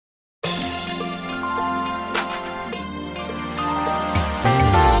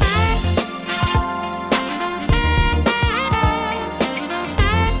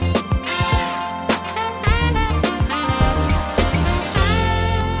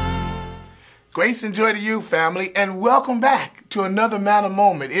Grace and joy to you, family, and welcome back to another Manna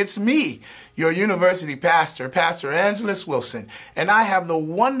Moment. It's me, your university pastor, Pastor Angelus Wilson, and I have the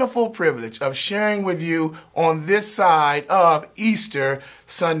wonderful privilege of sharing with you on this side of Easter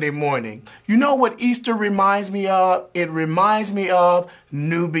Sunday morning. You know what Easter reminds me of? It reminds me of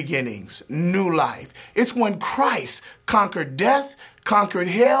new beginnings, new life. It's when Christ conquered death, conquered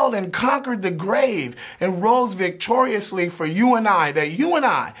hell, and conquered the grave, and rose victoriously for you and I, that you and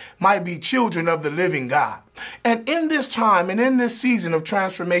I might be children of the living God. And in this time and in this season of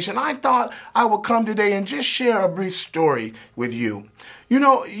transformation, I thought I would come today and just share a brief story with you. You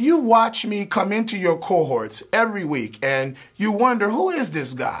know, you watch me come into your cohorts every week and you wonder, who is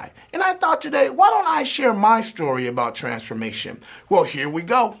this guy? And I thought today, why don't I share my story about transformation? Well, here we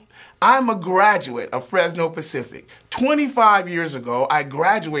go. I'm a graduate of Fresno Pacific. 25 years ago, I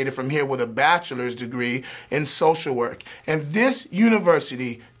graduated from here with a bachelor's degree in social work, and this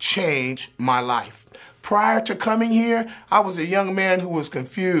university changed my life. Prior to coming here, I was a young man who was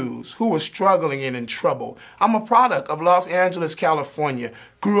confused, who was struggling and in trouble. I'm a product of Los Angeles, California,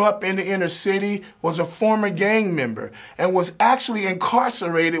 grew up in the inner city, was a former gang member, and was actually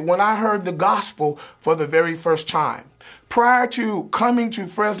incarcerated when I heard the gospel for the very first time. Prior to coming to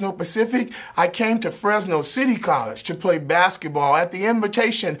Fresno Pacific, I came to Fresno City College to play basketball at the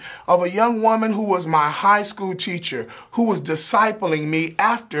invitation of a young woman who was my high school teacher, who was discipling me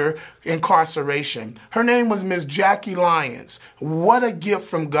after incarceration. Her name was Miss Jackie Lyons. What a gift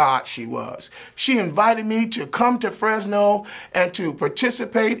from God she was. She invited me to come to Fresno and to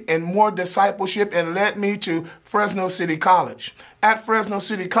participate in more discipleship and led me to Fresno City College. At Fresno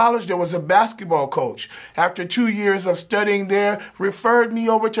City College, there was a basketball coach. After 2 years of studying there, referred me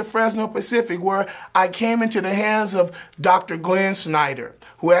over to Fresno Pacific, where I came into the hands of Dr. Glenn Snyder,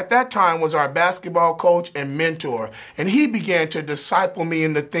 who at that time was our basketball coach and mentor, and he began to disciple me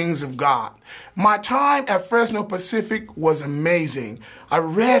in the things of God. My time at Fresno Pacific was amazing. I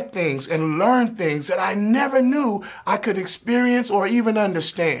read things and learned things that I never knew I could experience or even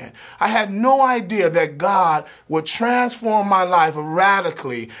understand. I had no idea that God would transform my life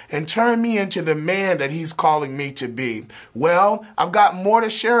radically and turn me into the man that He's calling me to be. Well, I've got more to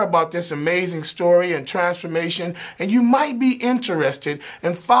share about this amazing story and transformation, and you might be interested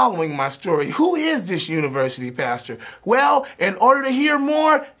in following my story. Who is this university pastor? Well, in order to hear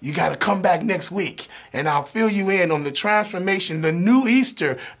more, you got to come back next week, and I'll fill you in on the transformation, the new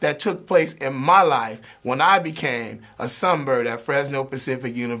Easter that took place in my life when I became a sunbird at Fresno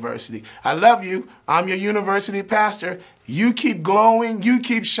Pacific University. I love you. I'm your university pastor. You keep glowing, you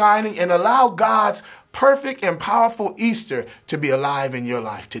keep shining, and allow God's perfect and powerful Easter to be alive in your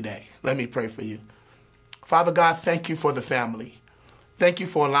life today. Let me pray for you. Father God, thank you for the family. Thank you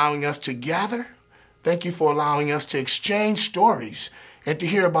for allowing us to gather. Thank you for allowing us to exchange stories and to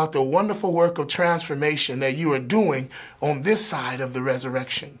hear about the wonderful work of transformation that you are doing on this side of the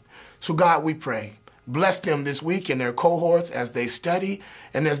resurrection. So God, we pray, bless them this week in their cohorts as they study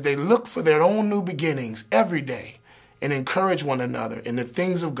and as they look for their own new beginnings every day, and encourage one another in the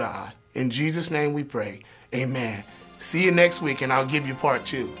things of God. In Jesus' name we pray. Amen. See you next week, and I'll give you part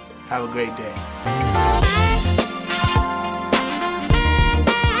 2. Have a great day.